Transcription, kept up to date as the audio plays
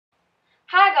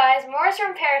guys, Morris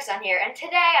from PARASUN here, and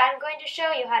today I'm going to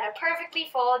show you how to perfectly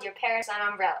fold your PARASUN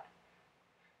umbrella.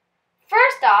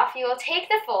 First off, you will take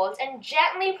the folds and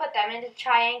gently put them into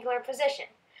triangular position.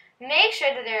 Make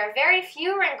sure that there are very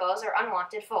few wrinkles or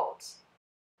unwanted folds.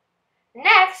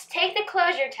 Next, take the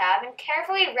closure tab and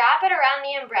carefully wrap it around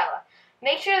the umbrella.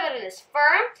 Make sure that it is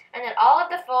firm and that all of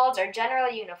the folds are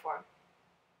generally uniform.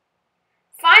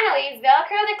 Finally,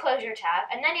 Velcro the closure tab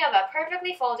and then you have a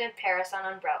perfectly folded PARASUN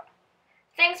umbrella.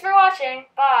 Thanks for watching.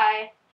 Bye.